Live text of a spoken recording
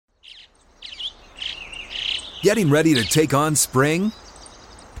Getting ready to take on spring?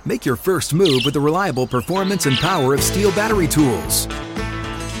 Make your first move with the reliable performance and power of Steel battery tools.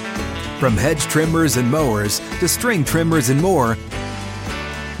 From hedge trimmers and mowers to string trimmers and more,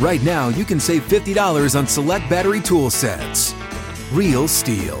 right now you can save $50 on select battery tool sets. Real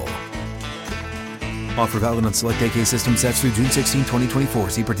Steel. Offer valid on select AK system sets through June 16,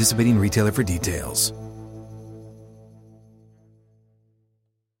 2024. See participating retailer for details.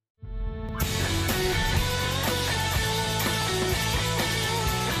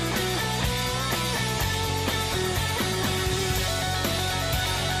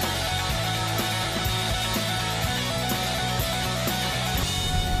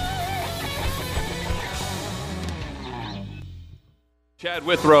 Chad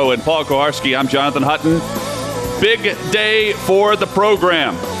Withrow and Paul Koharski. I'm Jonathan Hutton. Big day for the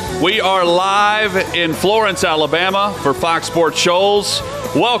program. We are live in Florence, Alabama for Fox Sports Shoals.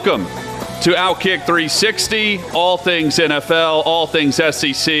 Welcome to Outkick 360. All things NFL, all things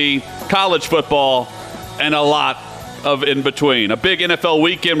SEC, college football, and a lot of in between. A big NFL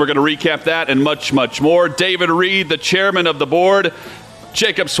weekend. We're going to recap that and much, much more. David Reed, the chairman of the board,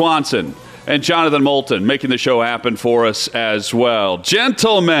 Jacob Swanson, and Jonathan Moulton making the show happen for us as well.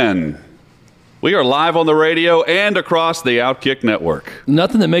 Gentlemen, we are live on the radio and across the Outkick network.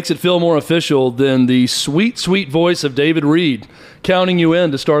 Nothing that makes it feel more official than the sweet, sweet voice of David Reed counting you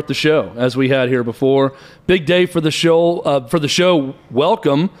in to start the show, as we had here before. Big day for the show.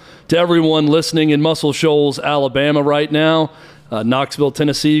 Welcome to everyone listening in Muscle Shoals, Alabama right now. Knoxville,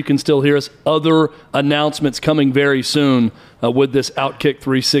 Tennessee, you can still hear us. Other announcements coming very soon with this Outkick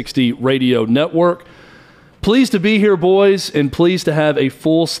 360 radio network. Pleased to be here, boys, and pleased to have a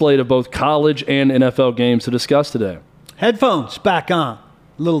full slate of both college and NFL games to discuss today. Headphones back on. A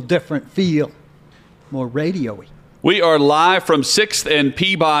little different feel. More radio-y. We are live from 6th and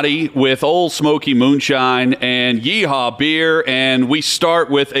Peabody with Old Smoky Moonshine and Yeehaw Beer, and we start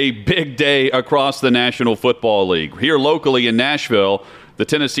with a big day across the National Football League. Here locally in Nashville, the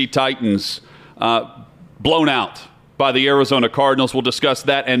Tennessee Titans blown out by the Arizona Cardinals. We'll discuss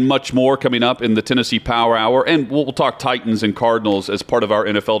that and much more coming up in the Tennessee Power Hour, and we'll talk Titans and Cardinals as part of our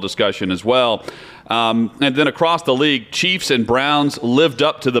NFL discussion as well. And then across the league, Chiefs and Browns lived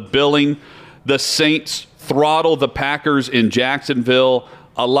up to the billing. The Saints throttle the Packers in Jacksonville.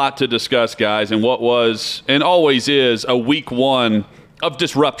 A lot to discuss, guys, and what was and always is a week one of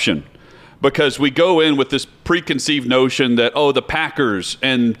disruption, because we go in with this preconceived notion that, the Packers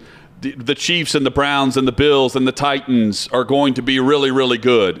and the Chiefs and the Browns and the Bills and the Titans are going to be really, really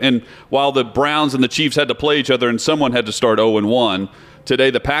good. And while the Browns and the Chiefs had to play each other and someone had to start 0-1,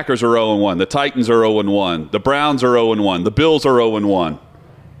 today the Packers are 0-1, the Titans are 0-1, the Browns are 0-1, the Bills are 0-1.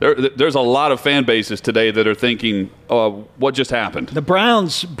 There's a lot of fan bases today that are thinking, what just happened? The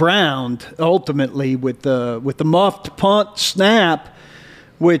Browns browned ultimately with the muffed punt snap,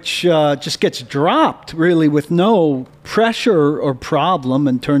 which just gets dropped really with no pressure or problem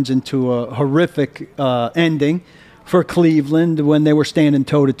and turns into a horrific ending for Cleveland when they were standing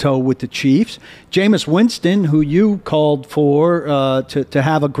toe-to-toe with the Chiefs. Jameis Winston, who you called for to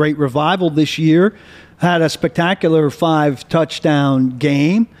have a great revival this year, had a spectacular 5-touchdown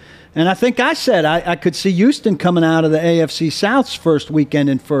game. And I think I said I could see Houston coming out of the AFC South's first weekend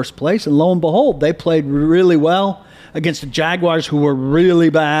in first place. And lo and behold, they played really well against the Jaguars, who were really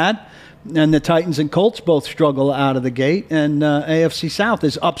bad. And the Titans and Colts both struggle out of the gate. And AFC South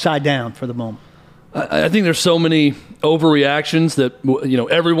is upside down for the moment. I think there's so many overreactions that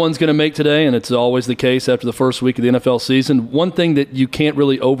everyone's going to make today, and it's always the case after the first week of the NFL season. One thing that you can't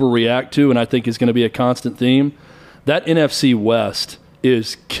really overreact to, and I think is going to be a constant theme, that NFC West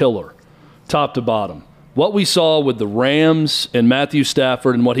is killer, top to bottom. What we saw with the Rams and Matthew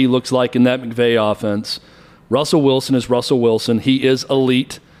Stafford and what he looks like in that McVay offense, Russell Wilson is Russell Wilson. He is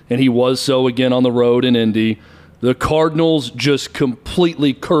elite, and he was so again on the road in Indy. The Cardinals just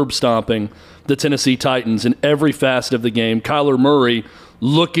completely curb stomping the Tennessee Titans in every facet of the game. Kyler Murray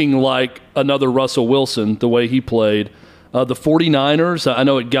looking like another Russell Wilson the way he played. The 49ers, I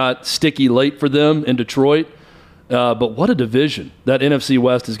know it got sticky late for them in Detroit, but what a division that NFC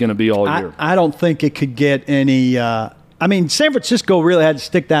West is going to be all year. I don't think it could get any San Francisco really had to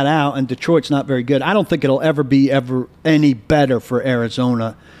stick that out, and Detroit's not very good. I don't think it'll ever be any better for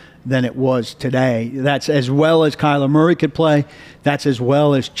Arizona than it was today. That's as well as Kyler Murray could play. That's as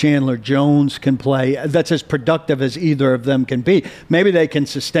well as Chandler Jones can play. That's as productive as either of them can be. Maybe they can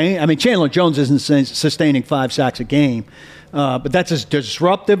sustain. Chandler Jones isn't sustaining 5 sacks a game, but that's as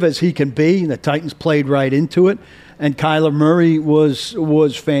disruptive as he can be. The Titans played right into it, and Kyler Murray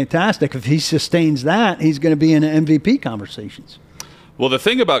was fantastic. If he sustains that, he's going to be in MVP conversations. Well, the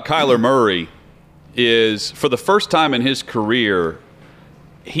thing about Kyler Murray is for the first time in his career,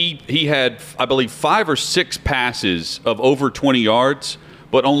 he had, I believe, 5 or 6 passes of over 20 yards,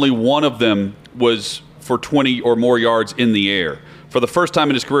 but only one of them was for 20 or more yards in the air. For the first time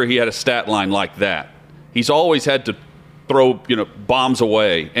in his career, he had a stat line like that. He's always had to throw, bombs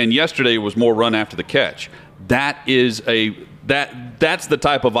away, and yesterday was more run after the catch. That's the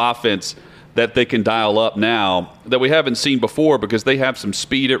type of offense that they can dial up now that we haven't seen before, because they have some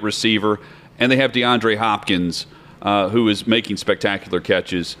speed at receiver, and they have DeAndre Hopkins, who is making spectacular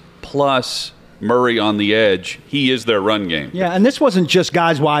catches, plus Murray on the edge. He is their run game. Yeah, and this wasn't just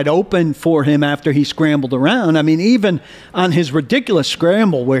guys wide open for him after he scrambled around. I mean, even on his ridiculous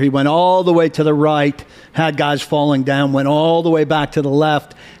scramble where he went all the way to the right, had guys falling down, went all the way back to the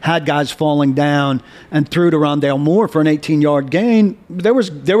left, had guys falling down, and threw to Rondale Moore for an 18-yard gain. There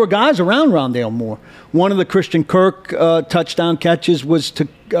were guys around Rondale Moore. One of the Christian Kirk touchdown catches was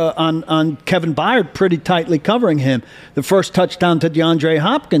on Kevin Byard, pretty tightly covering him. The first touchdown to DeAndre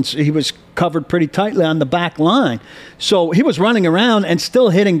Hopkins, he was covered pretty tightly on the back line. So he was running around and still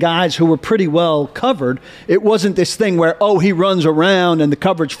hitting guys who were pretty well covered. It wasn't this thing where, he runs around and the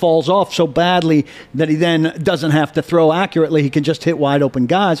coverage falls off so badly that he then doesn't have to throw accurately. He can just hit wide open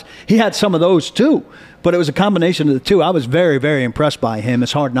guys. He had some of those too. But it was a combination of the two. I was very, very impressed by him.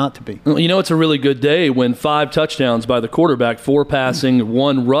 It's hard not to be. Well, it's a really good day when 5 touchdowns by the quarterback, 4 passing,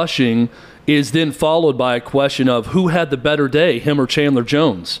 1 rushing, is then followed by a question of who had the better day, him or Chandler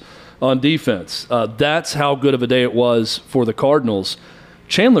Jones on defense. That's how good of a day it was for the Cardinals.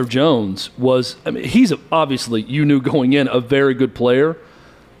 Chandler Jones he's obviously, you knew going in, a very good player.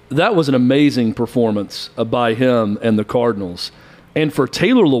 That was an amazing performance by him and the Cardinals. And for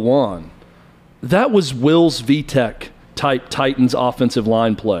Taylor Lewan, that was Wills Vitek type Titans offensive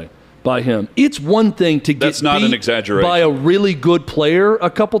line play by him. It's one thing to get That's not beat an exaggeration. by a really good player a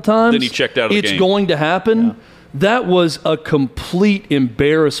couple times. Then he checked out of the game. It's going to happen. Yeah. That was a complete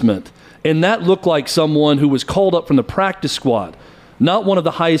embarrassment. And that looked like someone who was called up from the practice squad, not one of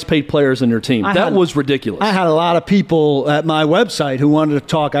the highest paid players on your team. That was ridiculous. I had a lot of people at my website who wanted to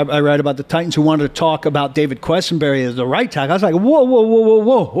talk. I write about the Titans, who wanted to talk about David Quessenberry as the right tackle. I was like,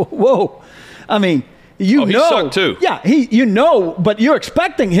 whoa. I mean, he sucked too. Yeah, but you're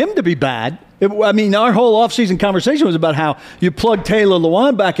expecting him to be bad. Our whole offseason conversation was about how you plug Taylor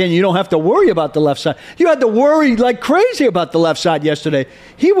Lewan back in, you don't have to worry about the left side. You had to worry like crazy about the left side yesterday.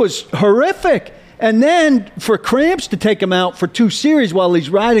 He was horrific. And then for Cramps to take him out for 2 series while he's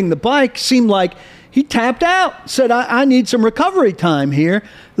riding the bike seemed like he tapped out, said, I need some recovery time here.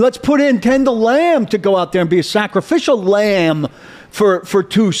 Let's put in Kendall Lamb to go out there and be a sacrificial lamb for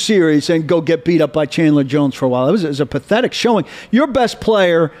 2 series and go get beat up by Chandler Jones for a while. It was a pathetic showing. Your best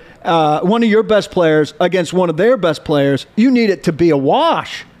player, one of your best players against one of their best players, you need it to be a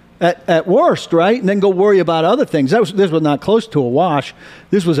wash at worst, right? And then go worry about other things. This was not close to a wash.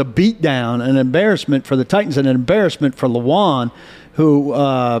 This was a beatdown, an embarrassment for the Titans, and an embarrassment for Lewan, who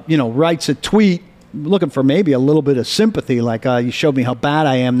writes a tweet looking for maybe a little bit of sympathy, like you showed me how bad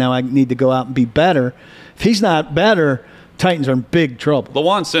I am. Now I need to go out and be better. If he's not better, Titans are in big trouble.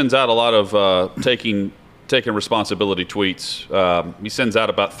 Lewan sends out a lot of taking responsibility tweets. He sends out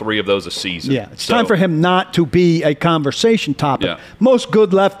about 3 of those a season. Yeah, it's time for him not to be a conversation topic. Yeah. Most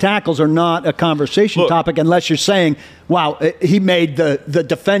good left tackles are not a conversation topic unless you're saying, wow, he made the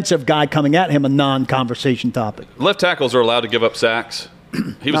defensive guy coming at him a non-conversation topic. Left tackles are allowed to give up sacks.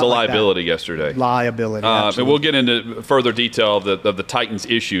 He was a liability yesterday. Liability, and we'll get into further detail of the Titans'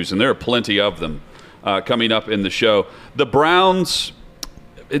 issues, and there are plenty of them coming up in the show. The Browns,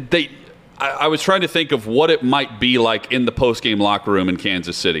 I was trying to think of what it might be like in the postgame locker room in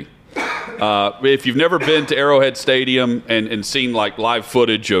Kansas City. If you've never been to Arrowhead Stadium and seen like live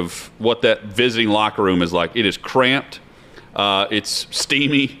footage of what that visiting locker room is like, it is cramped. It's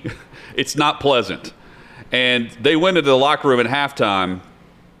steamy. It's not pleasant. And they went into the locker room at halftime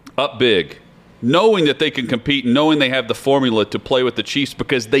up big, knowing that they can compete, knowing they have the formula to play with the Chiefs,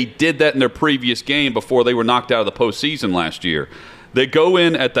 because they did that in their previous game before they were knocked out of the postseason last year. They go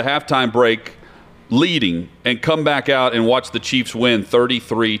in at the halftime break leading and come back out and watch the Chiefs win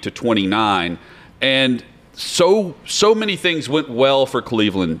 33-29. And so many things went well for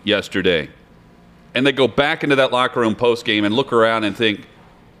Cleveland yesterday. And they go back into that locker room postgame and look around and think,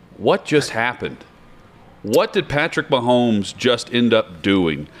 what just happened? What did Patrick Mahomes just end up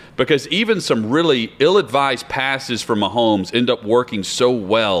doing? Because even some really ill-advised passes from Mahomes end up working so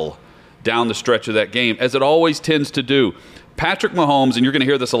well down the stretch of that game, as it always tends to do. Patrick Mahomes, and you're going to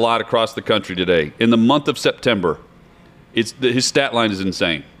hear this a lot across the country today, in the month of September, his stat line is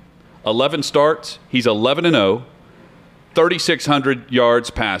insane. 11 starts, he's 11-0, 3,600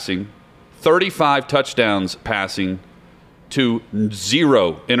 yards passing, 35 touchdowns passing to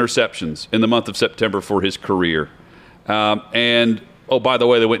 0 interceptions in the month of September for his career. And by the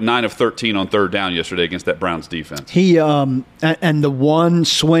way, they went 9 of 13 on third down yesterday against that Browns defense. He and the one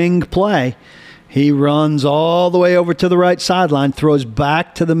swing play, he runs all the way over to the right sideline, throws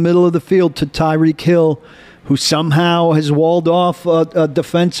back to the middle of the field to Tyreek Hill, who somehow has walled off a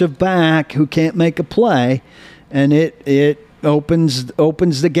defensive back who can't make a play, and it opens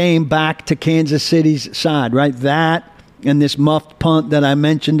the game back to Kansas City's side, right? That and this muffed punt that I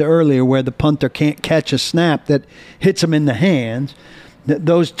mentioned earlier, where the punter can't catch a snap that hits him in the hands.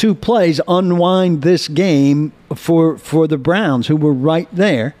 Those two plays unwind this game for the Browns, who were right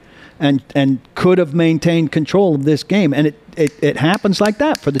there and could have maintained control of this game. And it happens like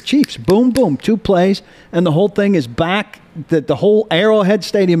that for the Chiefs. Boom, boom, 2 plays, and the whole thing is back. The whole Arrowhead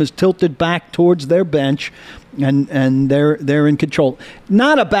Stadium is tilted back towards their bench, and they're in control.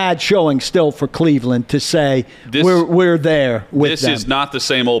 Not a bad showing still for Cleveland to say we're there with them. This is not the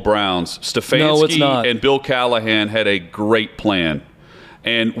same old Browns. Stefanski and Bill Callahan had a great plan.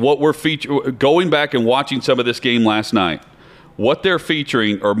 And what we're going back and watching some of this game last night, what they're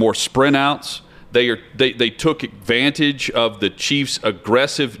featuring are more sprint outs. They took advantage of the Chiefs'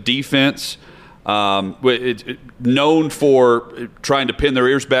 aggressive defense, known for trying to pin their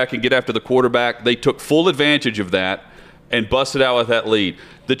ears back and get after the quarterback. They took full advantage of that and busted out with that lead.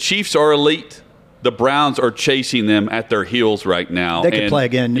 The Chiefs are elite. The Browns are chasing them at their heels right now. They can play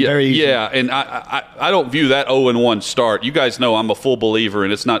again very easily. Yeah, and I don't view that 0-1 start. You guys know I'm a full believer,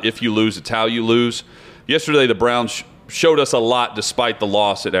 and it's not if you lose, it's how you lose. Yesterday, the Browns showed us a lot despite the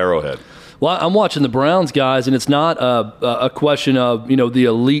loss at Arrowhead. Well, I'm watching the Browns, guys, and it's not a question of, the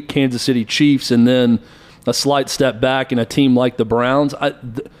elite Kansas City Chiefs and then a slight step back in a team like the Browns.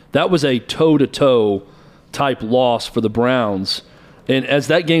 That was a toe-to-toe type loss for the Browns. And as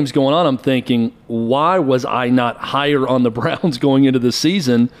that game's going on, I'm thinking, why was I not higher on the Browns going into the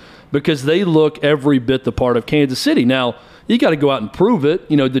season? Because they look every bit the part of Kansas City. Now, you got to go out and prove it.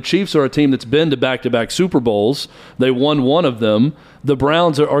 The Chiefs are a team that's been to back-to-back Super Bowls. They won one of them. The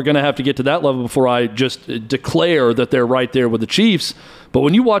Browns are going to have to get to that level before I just declare that they're right there with the Chiefs. But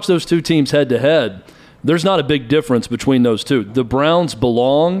when you watch those two teams head-to-head, there's not a big difference between those two. The Browns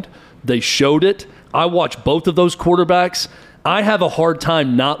belonged. They showed it. I watched both of those quarterbacks. I have a hard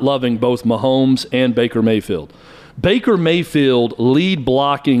time not loving both Mahomes and Baker Mayfield. Baker Mayfield lead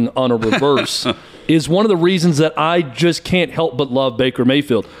blocking on a reverse is one of the reasons that I just can't help but love Baker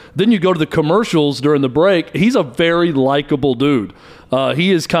Mayfield. Then you go to the commercials during the break. He's a very likable dude. He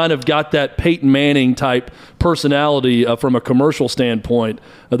has kind of got that Peyton Manning type personality from a commercial standpoint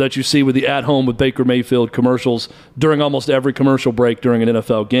that you see with the At Home with Baker Mayfield commercials during almost every commercial break during an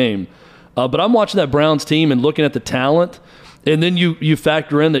NFL game. But I'm watching that Browns team and looking at the talent. And then you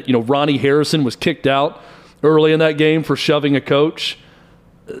factor in that, Ronnie Harrison was kicked out early in that game for shoving a coach.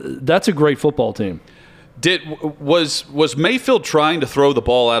 That's a great football team. Was Mayfield trying to throw the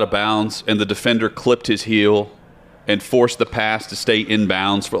ball out of bounds and the defender clipped his heel and forced the pass to stay in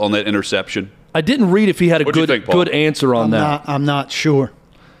bounds on that interception? I didn't read if he had a good answer on that. I'm not sure.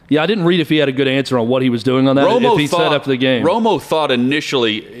 Yeah, I didn't read if he had a good answer on what he was doing on that. If he said after the game. Romo thought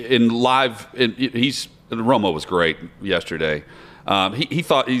initially Romo was great yesterday. He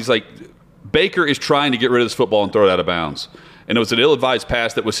thought, he's like, Baker is trying to get rid of this football and throw it out of bounds. And it was an ill-advised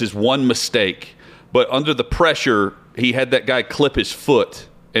pass that was his one mistake. But under the pressure, he had that guy clip his foot,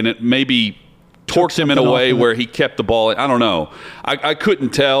 and it maybe torqued him in a way where he kept the ball. I don't know. I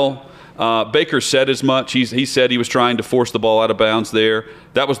couldn't tell. Baker said as much. He said he was trying to force the ball out of bounds there.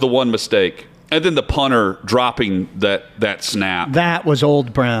 That was the one mistake. And then the punter dropping that snap. That was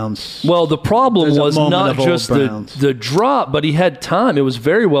old Browns. Well, the problem was not just the drop, but he had time. It was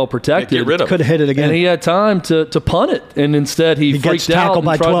very well protected. Get rid of it. Could have hit it again. And he had time to punt it. And instead he freaked out and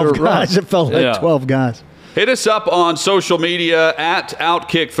by tried 12 to guys. run. It felt like 12 guys. Hit us up on social media at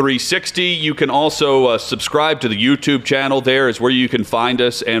Outkick360. You can also subscribe to the YouTube channel. There is where you can find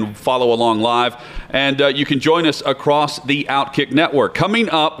us and follow along live. And you can join us across the Outkick network. Coming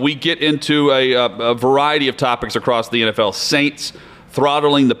up, we get into a variety of topics across the NFL. Saints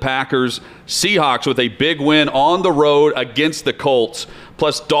throttling the Packers. Seahawks with a big win on the road against the Colts.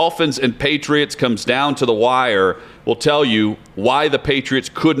 Plus Dolphins and Patriots comes down to the wire. We'll tell you why the Patriots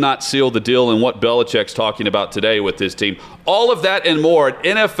could not seal the deal and what Belichick's talking about today with his team. All of that and more at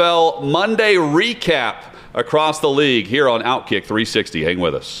NFL Monday Recap across the league here on Outkick 360. Hang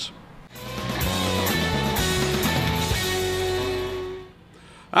with us.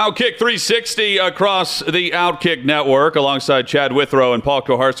 Outkick 360 across the Outkick Network alongside Chad Withrow and Paul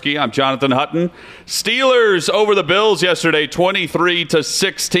Koharski. I'm Jonathan Hutton. Steelers over the Bills yesterday,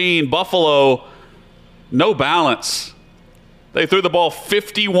 23-16. Buffalo, no balance. They threw the ball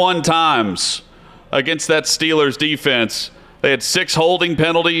 51 times against that Steelers defense. They had 6 holding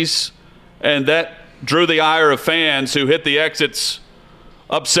penalties, and that drew the ire of fans who hit the exits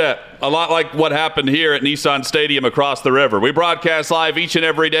upset, a lot like what happened here at Nissan Stadium across the river. We broadcast live each and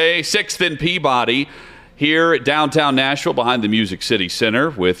every day, 6th and Peabody, here at downtown Nashville behind the Music City Center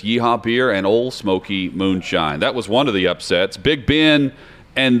with Yeehaw Beer and Old Smoky Moonshine. That was one of the upsets. Big Ben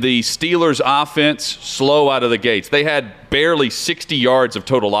and the Steelers offense slow out of the gates. They had barely 60 yards of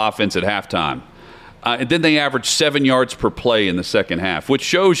total offense at halftime. And then they averaged 7 yards per play in the second half, which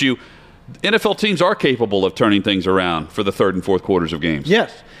shows you NFL teams are capable of turning things around for the third and fourth quarters of games.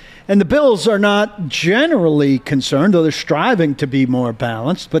 Yes. And the Bills are not generally concerned, though they're striving to be more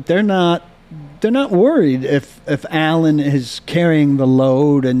balanced, but they're not worried if Allen is carrying the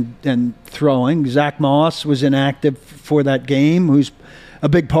load and throwing. Zach Moss was inactive for that game, who's a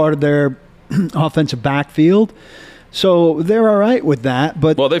big part of their offensive backfield. So they're all right with that.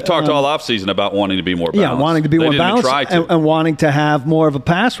 But well, they've talked all offseason about wanting to be more balanced. Yeah, wanting to be more balanced and wanting to have more of a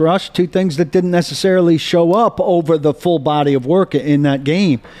pass rush, two things that didn't necessarily show up over the full body of work in that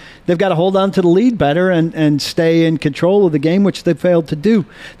game. They've got to hold on to the lead better and stay in control of the game, which they failed to do.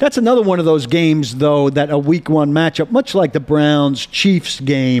 That's another one of those games, though, that a week one matchup, much like the Browns-Chiefs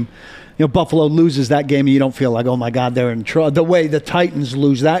game, Buffalo loses that game, and you don't feel like, oh, my God, they're in trouble. The way the Titans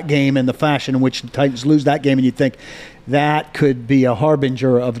lose that game and the fashion in which the Titans lose that game, and you think that could be a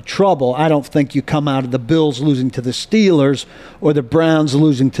harbinger of trouble. I don't think you come out of the Bills losing to the Steelers or the Browns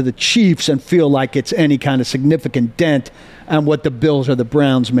losing to the Chiefs and feel like it's any kind of significant dent on what the Bills or the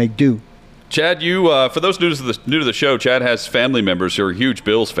Browns may do. Chad, you for those new to the show, Chad has family members who are huge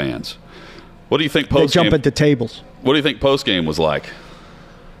Bills fans. What do you think post-game? They jump at the tables. What do you think post-game was like?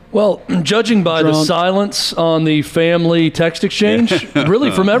 Well, judging by the silence on the family text exchange, really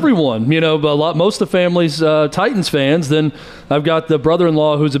from everyone, most of the family's Titans fans. Then I've got the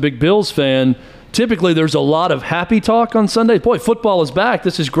brother-in-law who's a big Bills fan. Typically, there's a lot of happy talk on Sunday. Boy, football is back.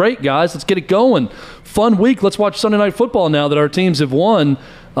 This is great, guys. Let's get it going. Fun week. Let's watch Sunday Night Football now that our teams have won.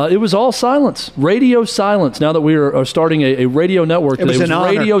 It was all silence, radio silence. Now that we are starting a radio network today, it was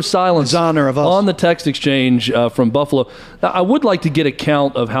radio silence honor of us. On the text exchange from Buffalo. Now, I would like to get a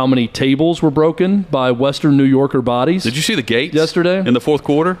count of how many tables were broken by Western New Yorker bodies. Did you see the gates yesterday in the fourth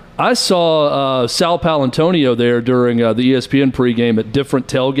quarter? I saw Sal Palantonio there during the ESPN pregame at different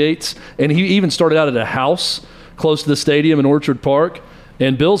tailgates, and he even started out at a house close to the stadium in Orchard Park,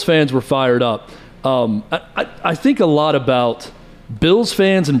 and Bills fans were fired up. I think a lot about Bills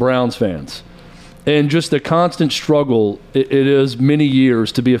fans and Browns fans, and just the constant struggle it is many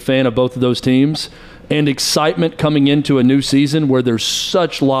years to be a fan of both of those teams, and excitement coming into a new season where there's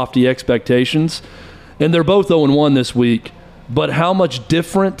such lofty expectations. And they're both 0-1 this week, but how much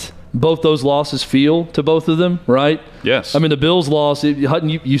different both those losses feel to both of them, right? Yes. I mean, the Bills loss, Hutton,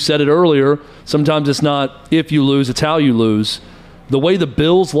 you said it earlier, sometimes it's not if you lose, it's how you lose. The way the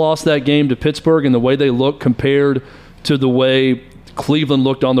Bills lost that game to Pittsburgh and the way they look compared to the way Cleveland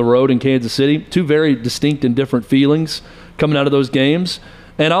looked on the road in Kansas City, two very distinct and different feelings coming out of those games.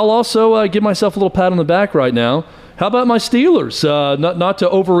 And I'll also give myself a little pat on the back right now. How about my Steelers? Not to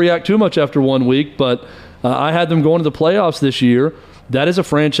overreact too much after 1 week, but I had them going to the playoffs this year. That is a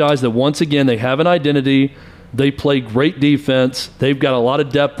franchise that, once again, they have an identity. They play great defense. They've got a lot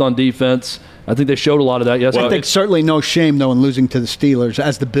of depth on defense. I think they showed a lot of that yesterday. I think certainly no shame, though, in losing to the Steelers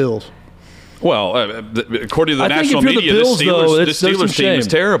as the Bills. Well, according to the national media, the Steelers team is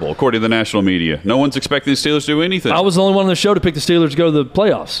terrible, according to the national media. No one's expecting the Steelers to do anything. I was the only one on the show to pick the Steelers to go to the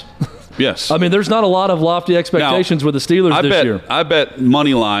playoffs. Yes. I mean, there's not a lot of lofty expectations with the Steelers this year. I bet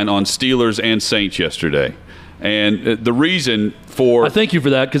money line on Steelers and Saints yesterday. And the reason for... I thank you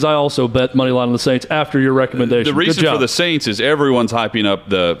for that, because I also bet money line on the Saints after your recommendation. The reason for the Saints is everyone's hyping up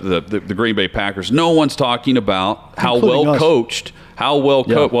the Green Bay Packers. No one's talking about how well coached,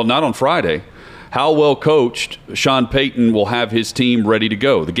 well, not on Friday, how well coached Sean Payton will have his team ready to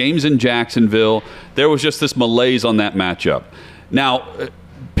go. The game's in Jacksonville. There was just this malaise on that matchup. Now,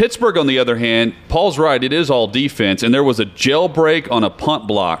 Pittsburgh, on the other hand, Paul's right, it is all defense, and there was a jailbreak on a punt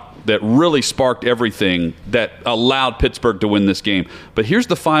block that really sparked everything that allowed Pittsburgh to win this game. But here's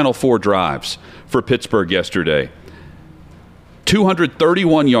the final 4 drives for Pittsburgh yesterday.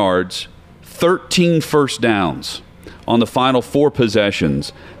 231 yards, 13 first downs on the final 4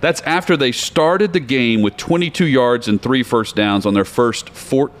 possessions. That's after they started the game with 22 yards and 3 first downs on their first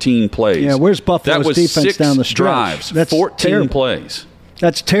 14 plays. Yeah, where's Buffalo's defense down the stretch? That was 6 drives, 14 plays.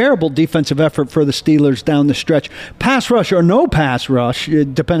 That's terrible defensive effort for the Steelers down the stretch. Pass rush or no pass rush,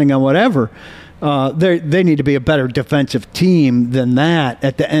 depending on whatever, they need to be a better defensive team than that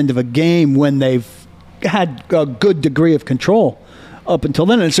at the end of a game when they've had a good degree of control up until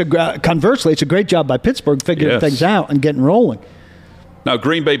then. And conversely, it's a great job by Pittsburgh figuring things out and getting rolling. Now,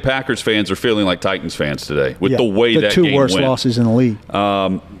 Green Bay Packers fans are feeling like Titans fans today with the way that game went. The two worst losses in the league.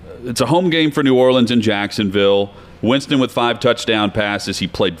 It's a home game for New Orleans and Jacksonville. Winston with 5 touchdown passes. He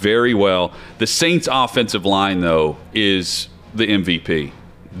played very well. The Saints' offensive line, though, is the MVP.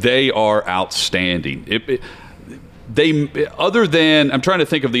 They are outstanding. Other than, I'm trying to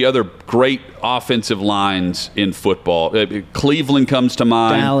think of the other great offensive lines in football. Cleveland comes to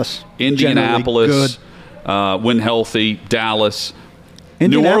mind. Dallas. Indianapolis, when healthy. Dallas.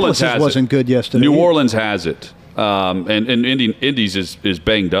 Indianapolis wasn't good yesterday. New Orleans has it. And Indy's is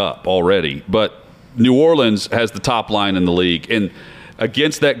banged up already. But New Orleans has the top line in the league. And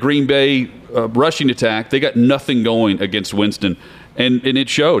against that Green Bay rushing attack, they got nothing going against Winston. And it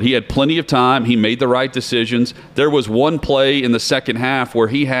showed. He had plenty of time. He made the right decisions. There was one play in the second half where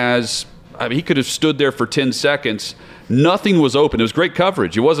he could have stood there for 10 seconds. Nothing was open. It was great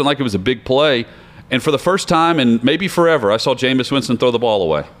coverage. It wasn't like it was a big play. And for the first time and maybe forever, I saw Jameis Winston throw the ball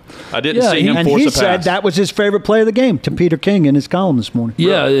away. I didn't see him force a pass. And he said that was his favorite play of the game to Peter King in his column this morning.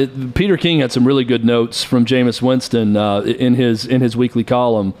 Yeah, Peter King had some really good notes from Jameis Winston in his weekly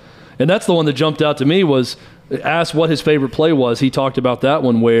column. And that's the one that jumped out to me was asked what his favorite play was. He talked about that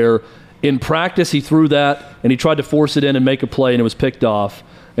one where in practice he threw that and he tried to force it in and make a play and it was picked off.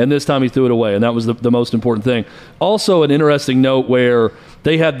 And this time he threw it away, and that was the most important thing. Also, an interesting note where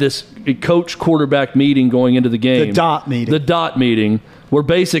they had this coach-quarterback meeting going into the game. The dot meeting. The dot meeting, where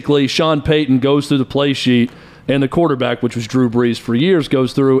basically Sean Payton goes through the play sheet, and the quarterback, which was Drew Brees for years,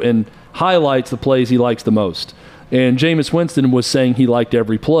 goes through and highlights the plays he likes the most. And Jameis Winston was saying he liked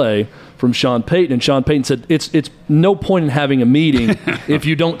every play from Sean Payton. And Sean Payton said, it's no point in having a meeting if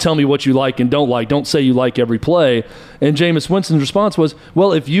you don't tell me what you like and don't like. Don't say you like every play. And Jameis Winston's response was,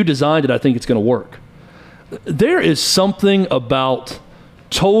 well, if you designed it, I think it's going to work. There is something about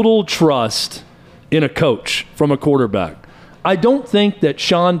total trust in a coach from a quarterback. I don't think that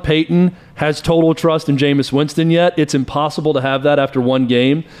Sean Payton has total trust in Jameis Winston yet. It's impossible to have that after one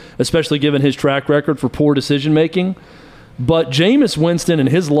game, especially given his track record for poor decision-making. But Jameis Winston and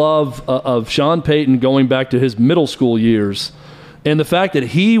his love of Sean Payton going back to his middle school years and the fact that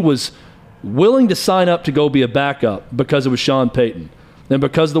he was willing to sign up to go be a backup because it was Sean Payton and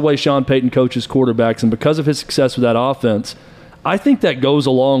because of the way Sean Payton coaches quarterbacks and because of his success with that offense, I think that goes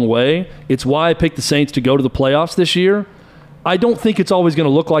a long way. It's why I picked the Saints to go to the playoffs this year. I don't think it's always going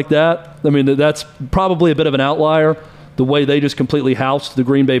to look like that. I mean, that's probably a bit of an outlier, the way they just completely housed the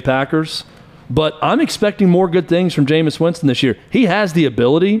Green Bay Packers. But I'm expecting more good things from Jameis Winston this year. He has the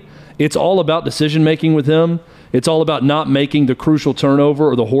ability. It's all about decision-making with him. It's all about not making the crucial turnover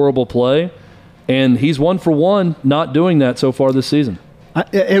or the horrible play. And he's 1 for 1 not doing that so far this season.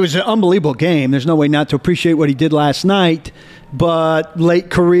 It was an unbelievable game. There's no way not to appreciate what he did last night. But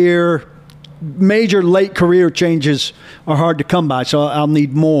major late career changes are hard to come by, so I'll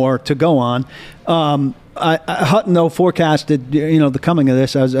need more to go on. Hutton, though, forecasted the coming of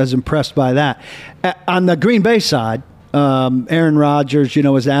this. I was impressed by that. On the Green Bay side, Aaron Rodgers,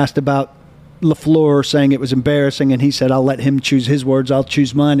 was asked about LaFleur saying it was embarrassing, and he said, I'll let him choose his words, I'll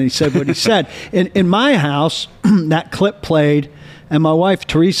choose mine, and he said what he said. In my house, that clip played, and my wife,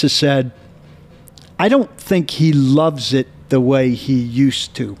 Teresa, said, I don't think he loves it the way he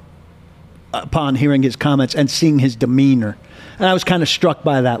used to, upon hearing his comments and seeing his demeanor. And I was kind of struck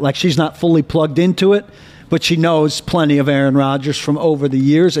by that. Like, she's not fully plugged into it, but she knows plenty of Aaron Rodgers from over the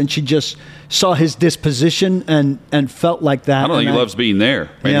years, and she just saw his disposition and felt like that. I don't think he loves being there.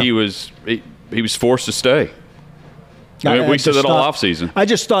 And he was forced to stay. We said that all offseason. I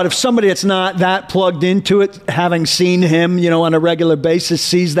just thought if somebody that's not that plugged into it, having seen him, on a regular basis,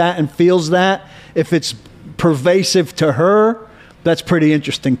 sees that and feels that, if it's pervasive to her, that's pretty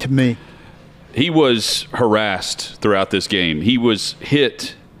interesting to me. He was harassed throughout this game. He was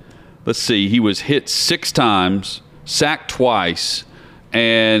hit, he was hit 6 times, sacked twice,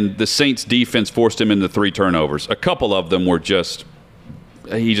 and the Saints defense forced him into 3 turnovers. A couple of them were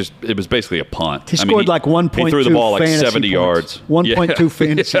it was basically a punt. He scored like 1.2 He threw the ball like 70 points. yards. 1.2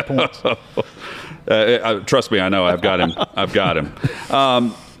 fantasy points. Trust me, I know. I've got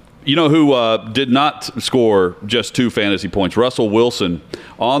him. Who did not score just 2 fantasy points? Russell Wilson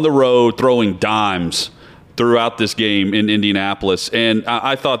on the road throwing dimes throughout this game in Indianapolis. And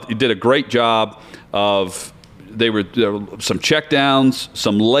I thought he did a great job of there were some checkdowns,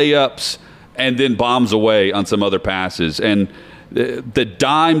 some layups, and then bombs away on some other passes. And the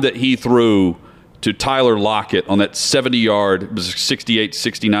dime that he threw to Tyler Lockett on that 70-yard, it was a 68,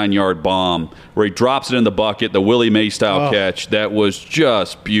 69-yard bomb where he drops it in the bucket, the Willie May-style catch, that was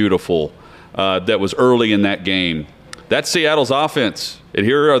just beautiful. That was early in that game. That's Seattle's offense. And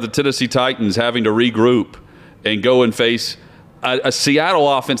here are the Tennessee Titans having to regroup and go and face a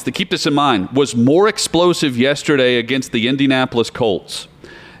Seattle offense that, keep this in mind, was more explosive yesterday against the Indianapolis Colts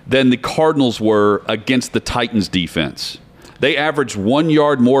than the Cardinals were against the Titans defense. They averaged 1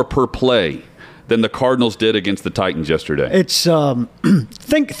 yard more per play than the Cardinals did against the Titans yesterday. It's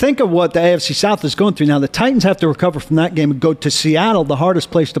think of what the AFC South is going through now. The Titans have to recover from that game and go to Seattle, the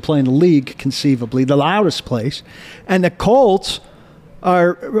hardest place to play in the league, conceivably, the loudest place. And the Colts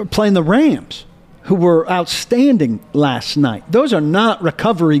are playing the Rams, who were outstanding last night. Those are not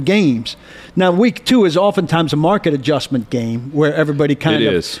recovery games. Now, week 2 is oftentimes a market adjustment game where everybody kind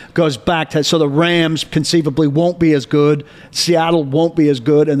of goes back to, so the Rams conceivably won't be as good, Seattle won't be as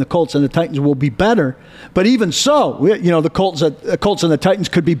good, and the Colts and the Titans will be better. But even so, the Colts and the Titans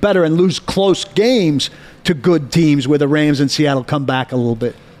could be better and lose close games to good teams where the Rams and Seattle come back a little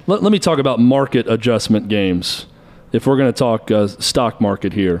bit. Let me talk about market adjustment games. If we're going to talk stock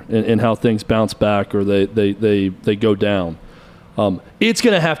market here and how things bounce back or they go down, it's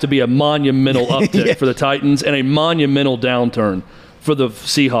going to have to be a monumental uptick for the Titans and a monumental downturn for the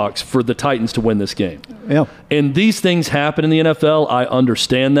Seahawks for the Titans to win this game. Yeah. And these things happen in the NFL. I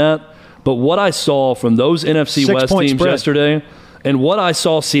understand that. But what I saw from those NFC West teams yesterday and what I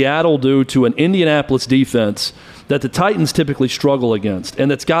saw Seattle do to an Indianapolis defense that the Titans typically struggle against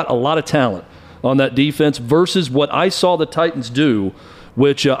and that's got a lot of talent on that defense versus what I saw the Titans do,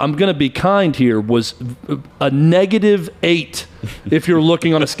 which I'm going to be kind here, was a -8 if you're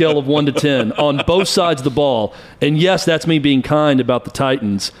looking on a scale of 1 to 10 on both sides of the ball. And yes, that's me being kind about the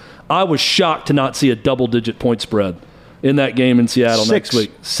Titans. I was shocked to not see a double-digit point spread in that game in Seattle 6. next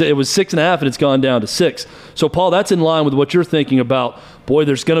week. It was 6.5, and it's gone down to 6. So, Paul, that's in line with what you're thinking about. Boy,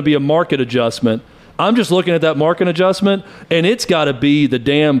 there's going to be a market adjustment. I'm just looking at that market adjustment, and it's got to be the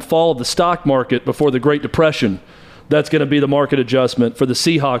damn fall of the stock market before the Great Depression. That's going to be the market adjustment for the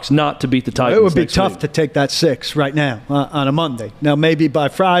Seahawks not to beat the Titans. It would be tough to take that 6 right now on a Monday. Now, maybe by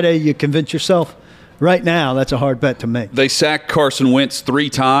Friday you convince yourself. Right now, that's a hard bet to make. They sacked Carson Wentz 3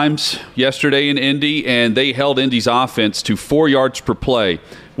 times yesterday in Indy, and they held Indy's offense to 4 yards per play,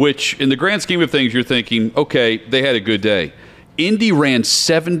 which in the grand scheme of things, you're thinking, okay, they had a good day. Indy ran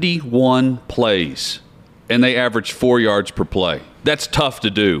 71 plays, and they averaged 4 yards per play. That's tough to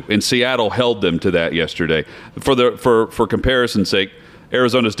do, and Seattle held them to that yesterday. For comparison's sake,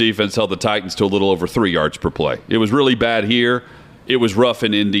 Arizona's defense held the Titans to a little over 3 yards per play. It was really bad here. It was rough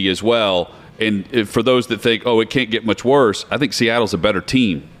in Indy as well. And for those that think, it can't get much worse, I think Seattle's a better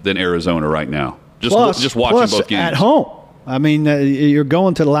team than Arizona right now. Just watching both games. At home. I mean, you're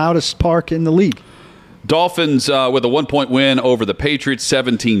going to the loudest park in the league. Dolphins with a 1-point win over the Patriots,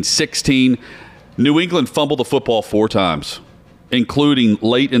 17-16. New England fumbled the football 4 times, including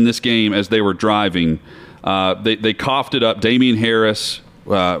late in this game as they were driving. They coughed it up. Damian Harris,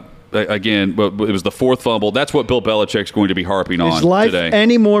 again, but it was the 4th fumble. That's what Bill Belichick's going to be harping on today. Is life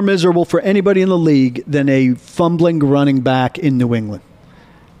any more miserable for anybody in the league than a fumbling running back in New England?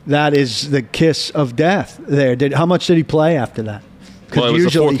 That is the kiss of death there. How much did he play after that? Well,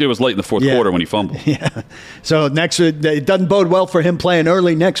 it was late in the fourth quarter when he fumbled. Yeah. So it doesn't bode well for him playing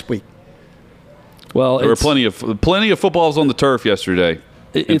early next week. Well, there were plenty of footballs on the turf yesterday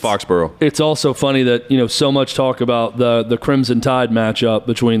in Foxborough. It's also funny that so much talk about the Crimson Tide matchup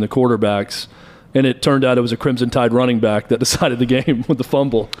between the quarterbacks, and it turned out it was a Crimson Tide running back that decided the game with the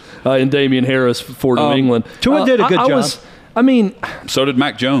fumble in Damian Harris for New England. Tua did a good job. So did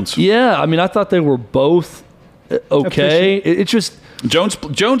Mac Jones. Yeah, I thought they were both okay. It's just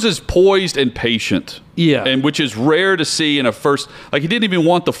Jones is poised and patient. Yeah. And which is rare to see in a first. Like, he didn't even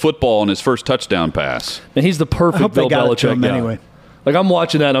want the football on his first touchdown pass. And he's the perfect Bill Belichick guy. Anyway. Like, I'm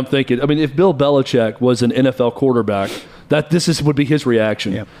watching that and I'm thinking, if Bill Belichick was an NFL quarterback, would be his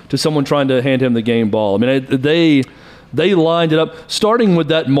reaction to someone trying to hand him the game ball. They lined it up. Starting with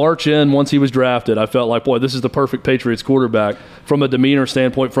that march in once he was drafted, I felt like, boy, this is the perfect Patriots quarterback from a demeanor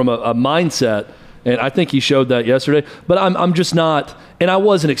standpoint, from a mindset. And I think he showed that yesterday. But I'm just not – and I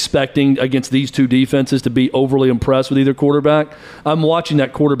wasn't expecting against these two defenses to be overly impressed with either quarterback. I'm watching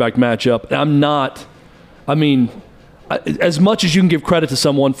that quarterback matchup, and I'm not – as much as you can give credit to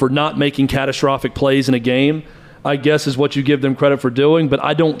someone for not making catastrophic plays in a game, I guess is what you give them credit for doing. But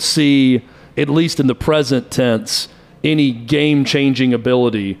I don't see, at least in the present tense, any game-changing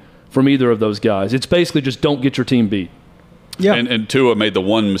ability from either of those guys. It's basically just don't get your team beat. Yeah. And Tua made the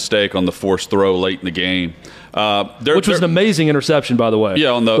one mistake on the forced throw late in the game. Which was an amazing interception, by the way.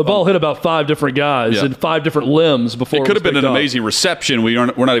 Yeah, the ball hit about 5 different guys and 5 different limbs before it could have been an up. amazing reception. We're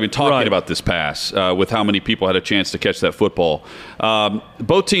not even talking about this pass with how many people had a chance to catch that football.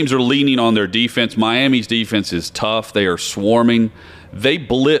 Both teams are leaning on their defense. Miami's defense is tough. They are swarming. They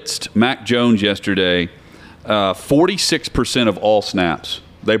blitzed Mac Jones yesterday 46% of all snaps.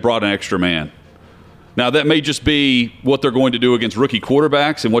 They brought an extra man. Now, that may just be what they're going to do against rookie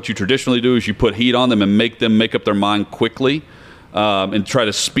quarterbacks, and what you traditionally do is you put heat on them and make them make up their mind quickly and try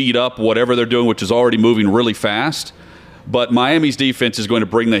to speed up whatever they're doing, which is already moving really fast. But Miami's defense is going to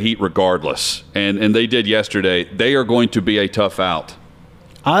bring the heat regardless, and they did yesterday. They are going to be a tough out.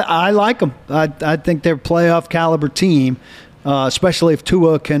 I like them. I think they're a playoff caliber team, especially if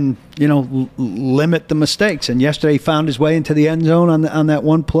Tua can, limit the mistakes. And yesterday he found his way into the end zone on that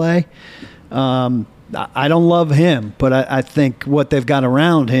one play. I don't love him, but I think what they've got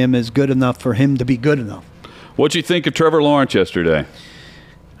around him is good enough for him to be good enough. What'd you think of Trevor Lawrence yesterday?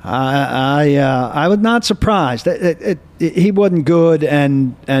 I was not surprised. He wasn't good,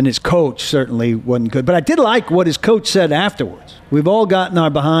 and his coach certainly wasn't good. But I did like what his coach said afterwards. We've all gotten our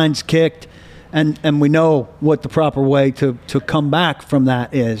behinds kicked, and we know what the proper way to come back from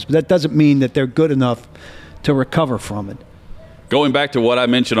that is. But that doesn't mean that they're good enough to recover from it. Going back to what I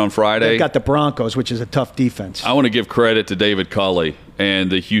mentioned on Friday. They've got the Broncos, which is a tough defense. I want to give credit to David Culley and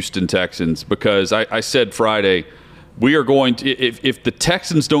the Houston Texans because I said Friday, we are going to – if the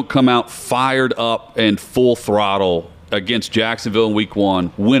Texans don't come out fired up and full throttle against Jacksonville in Week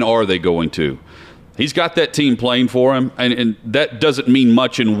 1, when are they going to? He's got that team playing for him, and that doesn't mean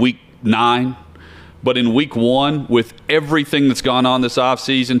much in Week 9. But in Week 1, with everything that's gone on this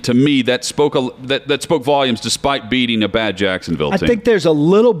offseason, to me, that spoke volumes despite beating a bad Jacksonville team. I think there's a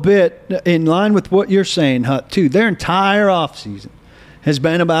little bit in line with what you're saying, Hut, too. Their entire offseason has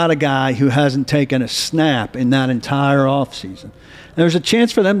been about a guy who hasn't taken a snap in that entire offseason. There's a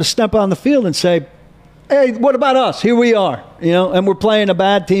chance for them to step on the field and say, hey, what about us? Here we are, and we're playing a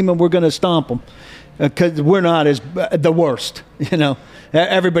bad team and we're going to stomp them because we're not the worst,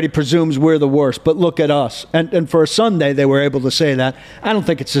 Everybody presumes we're the worst, but look at us. And for a Sunday, they were able to say that. I don't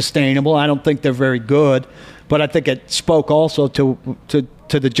think it's sustainable. I don't think they're very good. But I think it spoke also to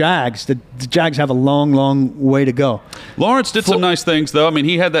the Jags. The Jags have a long, long way to go. Lawrence did some nice things, though. I mean,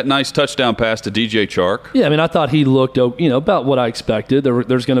 he had that nice touchdown pass to DJ Chark. Yeah, I mean, I thought he looked, about what I expected.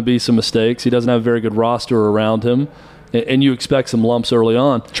 There's going to be some mistakes. He doesn't have a very good roster around him. And you expect some lumps early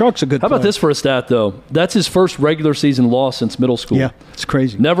on. Chark's a good player. How about this for a stat, though? That's his first regular season loss since middle school. Yeah, it's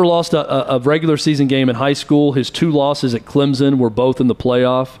crazy. Never lost a regular season game in high school. His 2 losses at Clemson were both in the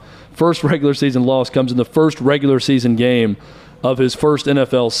playoff. First regular season loss comes in the first regular season game of his first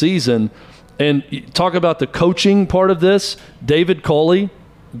NFL season. And talk about the coaching part of this. David Culley,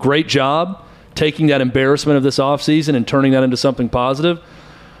 great job taking that embarrassment of this offseason and turning that into something positive.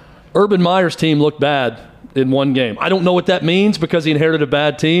 Urban Meyer's team looked bad in one game. I don't know what that means because he inherited a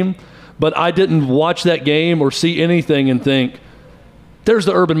bad team, but I didn't watch that game or see anything and think, there's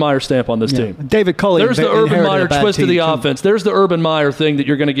the Urban Meyer stamp on this team. David Culley. There's the Urban Meyer twist of the offense. There's the Urban Meyer thing that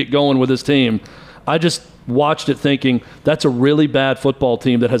you're going to get going with this team. I just watched it thinking, that's a really bad football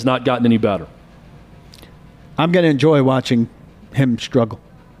team that has not gotten any better. I'm going to enjoy watching him struggle.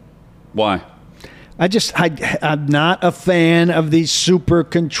 Why? I'm not a fan of these super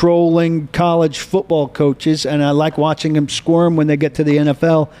controlling college football coaches, and I like watching them squirm when they get to the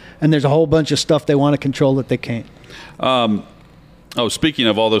NFL, and there's a whole bunch of stuff they want to control that they can't. Speaking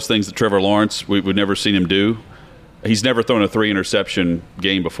of all those things that Trevor Lawrence, we've never seen him do, he's never thrown a 3-interception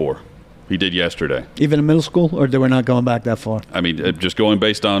game before. He did yesterday. Even in middle school, or we're not going back that far? I mean, just going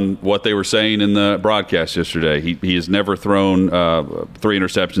based on what they were saying in the broadcast yesterday, he has never thrown 3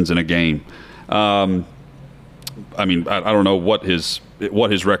 interceptions in a game. I mean, I don't know what his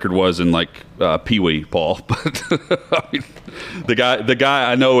record was in Pee Wee, Paul, but I mean, the guy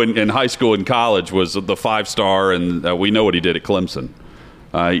I know in high school and college was the 5-star, and we know what he did at Clemson.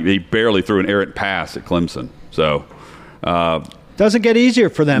 He barely threw an errant pass at Clemson. So doesn't get easier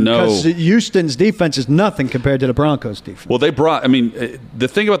for them because No. Houston's defense is nothing compared to the Broncos' defense. Well, the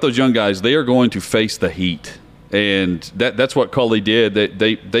thing about those young guys, they are going to face the heat. And that's what Culley did.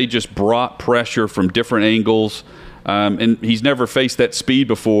 They just brought pressure from different angles. And he's never faced that speed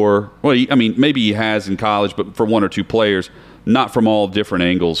before. Well, maybe he has in college, but for 1 or 2 players, not from all different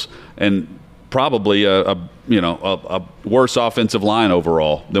angles. And probably a worse offensive line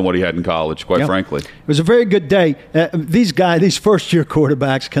overall than what he had in college, quite frankly. It was a very good day. These first-year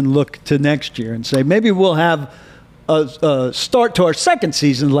quarterbacks can look to next year and say, maybe we'll have start to our second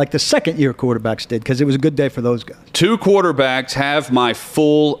season like the second-year quarterbacks did, because it was a good day for those guys. 2 quarterbacks have my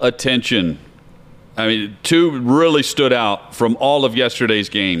full attention. I mean, 2 really stood out from all of yesterday's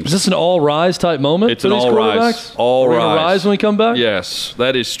games. Is this an all-rise type moment? It's an all-rise. All-rise. Rise when we come back? Yes.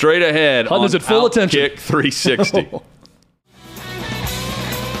 That is straight ahead Hutton on is at full attention. Outkick 360.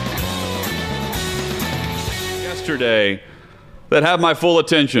 Yesterday, that have my full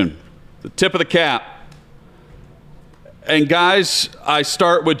attention. The tip of the cap. And guys, I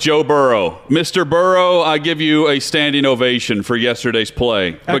start with Joe Burrow. Mr. Burrow, I give you a standing ovation for yesterday's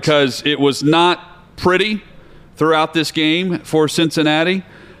play. Excellent. Because it was not pretty throughout this game for Cincinnati,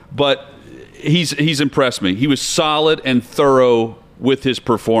 but he's impressed me. He was solid and thorough with his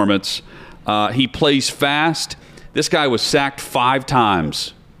performance. He plays fast. This guy was sacked 5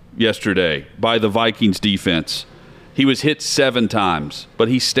 times yesterday by the Vikings defense. He was hit 7 times, but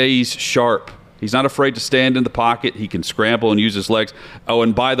he stays sharp. He's not afraid to stand in the pocket. He can scramble and use his legs. Oh,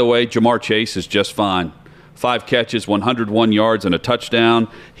 and by the way, Jamar Chase is just fine. 5 catches, 101 yards, and a touchdown.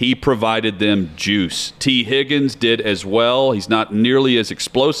 He provided them juice. T. Higgins did as well. He's not nearly as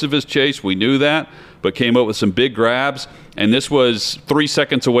explosive as Chase. We knew that, but came up with some big grabs. And this was 3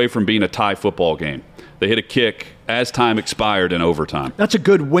 seconds away from being a tie football game. They hit a kick as time expired in overtime. That's a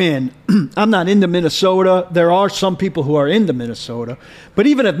good win. I'm not into Minnesota. There are some people who are into Minnesota. But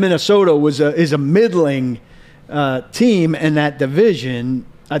even if Minnesota is a middling team in that division,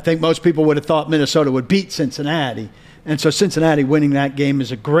 I think most people would have thought Minnesota would beat Cincinnati. And so Cincinnati winning that game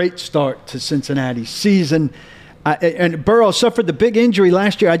is a great start to Cincinnati's season. And Burrow suffered the big injury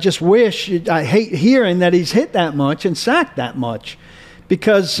last year. I hate hearing that he's hit that much and sacked that much.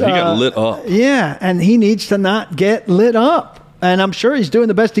 Because he got lit up. Yeah, and he needs to not get lit up. And I'm sure he's doing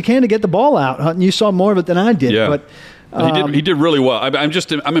the best he can to get the ball out. Hutton, you saw more of it than I did. Yeah. But he did really well.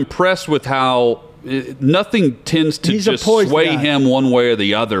 I'm impressed with how nothing tends to just sway him one way or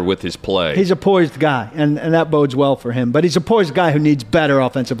the other with his play. He's a poised guy, and that bodes well for him. But he's a poised guy who needs better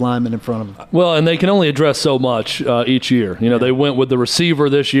offensive linemen in front of him. Well, and they can only address so much each year. They went with the receiver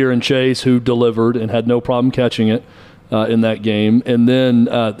this year in Chase, who delivered and had no problem catching it in that game. And then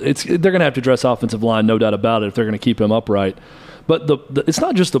they're going to have to address offensive line, no doubt about it, if they're going to keep him upright. But it's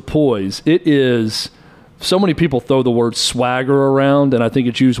not just the poise. It is – so many people throw the word swagger around, and I think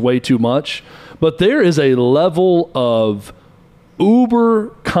it's used way too much. But there is a level of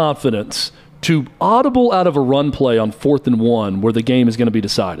uber confidence to audible out of a run play on 4th and 1 where the game is going to be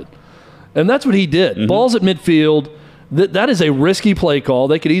decided. And that's what he did. Mm-hmm. Ball's at midfield. That is a risky play call.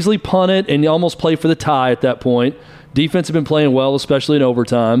 They could easily punt it and almost play for the tie at that point. Defense have been playing well, especially in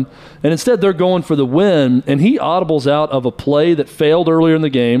overtime. And instead, they're going for the win, and he audibles out of a play that failed earlier in the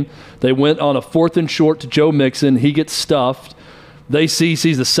game. They went on a 4th and short to Joe Mixon. He gets stuffed. They sees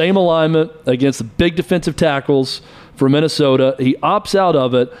the same alignment against the big defensive tackles for Minnesota. He opts out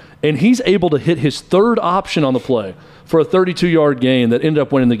of it, and he's able to hit his 3rd option on the play for a 32-yard gain that ended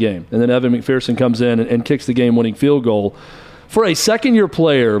up winning the game. And then Evan McPherson comes in and kicks the game-winning field goal. For a second-year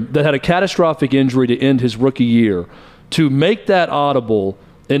player that had a catastrophic injury to end his rookie year, to make that audible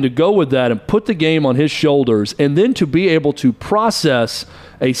and to go with that and put the game on his shoulders, and then to be able to process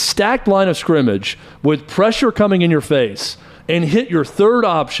a stacked line of scrimmage with pressure coming in your face and hit your 3rd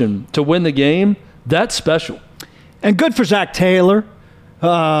option to win the game, that's special. And good for Zach Taylor.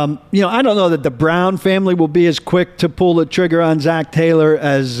 I don't know that the Brown family will be as quick to pull the trigger on Zach Taylor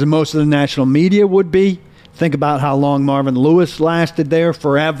as most of the national media would be. Think about how long Marvin Lewis lasted there,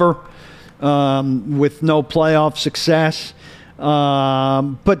 forever, with no playoff success.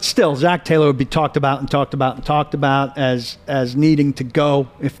 But still, Zach Taylor would be talked about as needing to go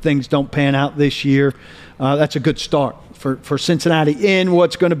if things don't pan out this year. That's a good start for Cincinnati in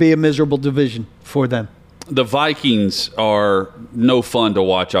what's going to be a miserable division for them. The Vikings are no fun to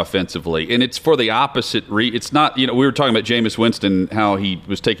watch offensively, and it's for the opposite. It's not, we were talking about Jameis Winston, how he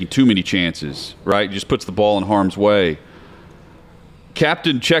was taking too many chances, right? He just puts the ball in harm's way.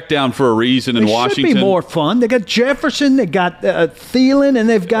 Captain check down for a reason in Washington. It should be more fun. They got Jefferson, they got Thielen, and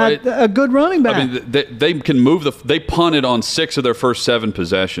they've got a good running back. I mean, they can move they punted on 6 of their first 7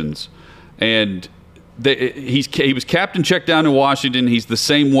 possessions, and he was captain check down in Washington. He's the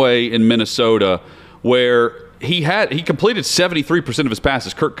same way in Minnesota, where he completed 73% of his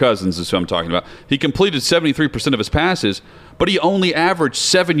passes. Kirk Cousins is who I'm talking about. He completed 73% of his passes, but he only averaged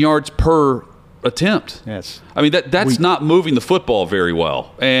 7 yards per attempt. Yes. I mean, that's not moving the football very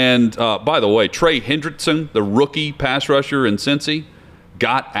well. And by the way, Trey Hendrickson, the rookie pass rusher in Cincy,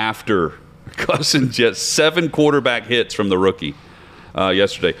 got after Cousins. Just 7 quarterback hits from the rookie.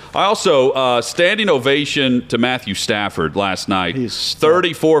 yesterday. I also, standing ovation to Matthew Stafford last night.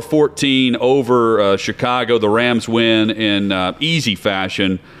 34-14 over Chicago. The Rams win in easy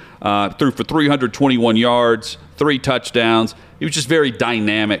fashion. Threw for 321 yards, 3 touchdowns. He was just very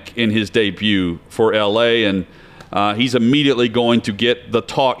dynamic in his debut for L.A., and he's immediately going to get the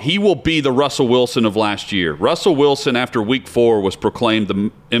talk. He will be the Russell Wilson of last year. Russell Wilson, after Week 4, was proclaimed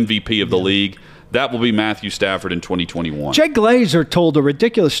the MVP of the league. That will be Matthew Stafford in 2021. Jay Glazer told a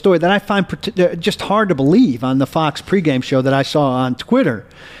ridiculous story that I find just hard to believe on the Fox pregame show that I saw on Twitter,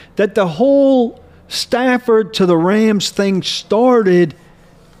 that the whole Stafford to the Rams thing started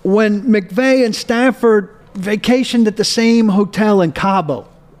when McVay and Stafford vacationed at the same hotel in Cabo.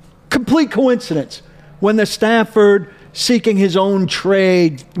 Complete coincidence. When the Stafford seeking his own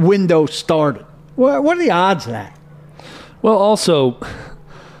trade window started. What are the odds of that? Well, also,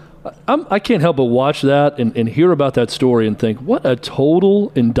 I can't help but watch that and hear about that story and think, what a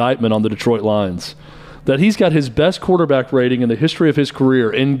total indictment on the Detroit Lions. That he's got his best quarterback rating in the history of his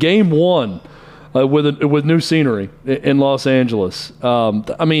career in Game 1 with new scenery in Los Angeles.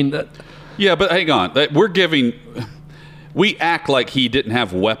 Yeah, but hang on. We act like he didn't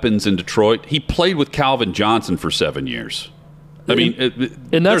have weapons in Detroit. He played with Calvin Johnson for 7 years. I mean,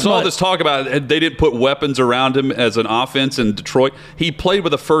 there's all this talk about they didn't put weapons around him as an offense in Detroit. He played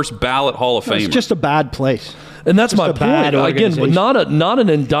with a first ballot Hall of Famer. It's just a bad place. And that's my point. Again, not an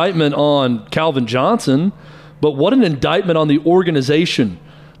indictment on Calvin Johnson, but what an indictment on the organization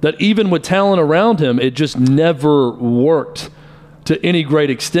that even with talent around him, it just never worked to any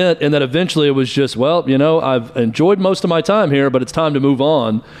great extent, and that eventually it was just, I've enjoyed most of my time here, but it's time to move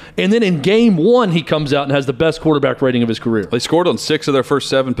on. And then in Game 1, he comes out and has the best quarterback rating of his career. They scored on 6 of their first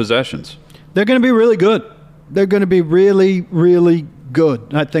 7 possessions. They're going to be really good. They're going to be really, really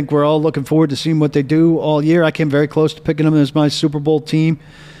good. I think we're all looking forward to seeing what they do all year. I came very close to picking them as my Super Bowl team.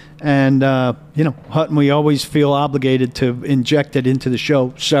 And, Hutton, we always feel obligated to inject it into the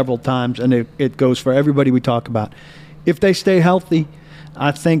show several times, and it goes for everybody we talk about. If they stay healthy,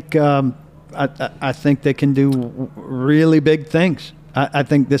 I think I think they can do really big things. I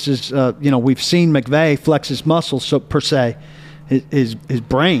think this is we've seen McVay flex his muscles per se, his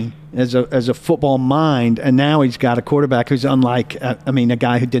brain as a football mind, and now he's got a quarterback who's unlike a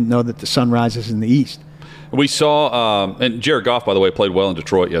guy who didn't know that the sun rises in the east. We saw, and Jared Goff, by the way, played well in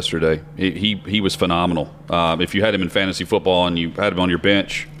Detroit yesterday. He was phenomenal. If you had him in fantasy football and you had him on your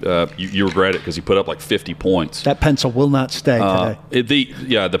bench, you regret it because he put up like 50 points. That pencil will not stay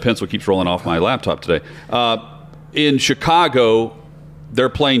today. The pencil keeps rolling off my laptop today. In Chicago, they're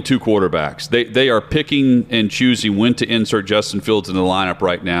playing 2 quarterbacks. They are picking and choosing when to insert Justin Fields in the lineup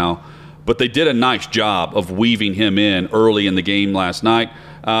right now, but they did a nice job of weaving him in early in the game last night.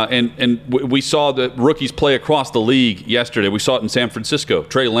 And we saw the rookies play across the league yesterday. We saw it in San Francisco.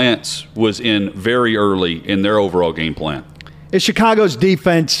 Trey Lance was in very early in their overall game plan. Is Chicago's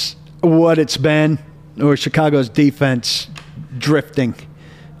defense what it's been, or is Chicago's defense drifting?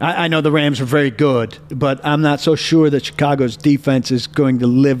 I know the Rams are very good, but I'm not so sure that Chicago's defense is going to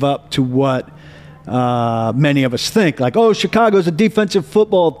live up to what many of us think. Like, Chicago's a defensive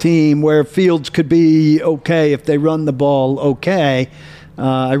football team where Fields could be okay if they run the ball okay.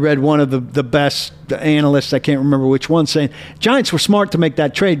 I read one of the best analysts, I can't remember which one, saying Giants were smart to make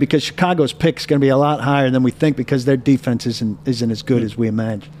that trade because Chicago's pick is going to be a lot higher than we think because their defense isn't as good as we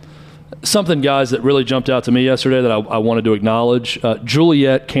imagine. Something, guys, that really jumped out to me yesterday that I wanted to acknowledge,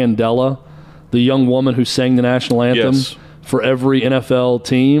 Juliet Candela, the young woman who sang the national anthem for every NFL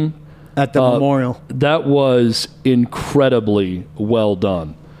team. At the Memorial. That was incredibly well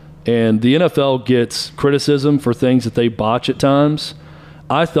done. And the NFL gets criticism for things that they botch at times.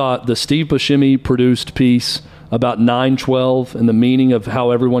 I thought the Steve Buscemi produced piece about 9/12 and the meaning of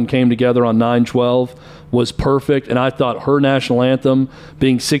how everyone came together on 9/12 was perfect. And I thought her national anthem,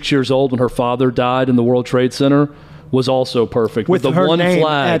 being 6 years old when her father died in the World Trade Center, was also perfect. With the her one name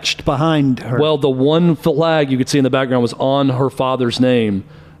flag etched behind her. Well, the one flag you could see in the background was on her father's name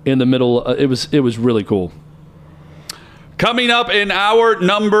in the middle. It was really cool. Coming up in hour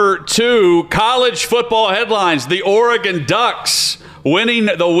number 2, college football headlines. The Oregon Ducks winning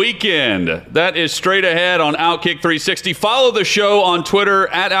the weekend. That is straight ahead on Outkick 360. Follow the show on Twitter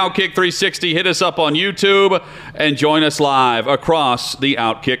at Outkick 360. Hit us up on YouTube and join us live across the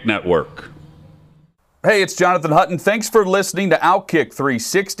Outkick network. Hey, it's Jonathan Hutton. Thanks for listening to Outkick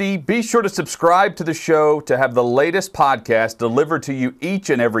 360. Be sure to subscribe to the show to have the latest podcast delivered to you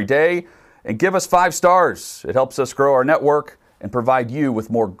each and every day. And give us 5 stars. It helps us grow our network and provide you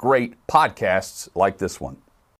with more great podcasts like this one.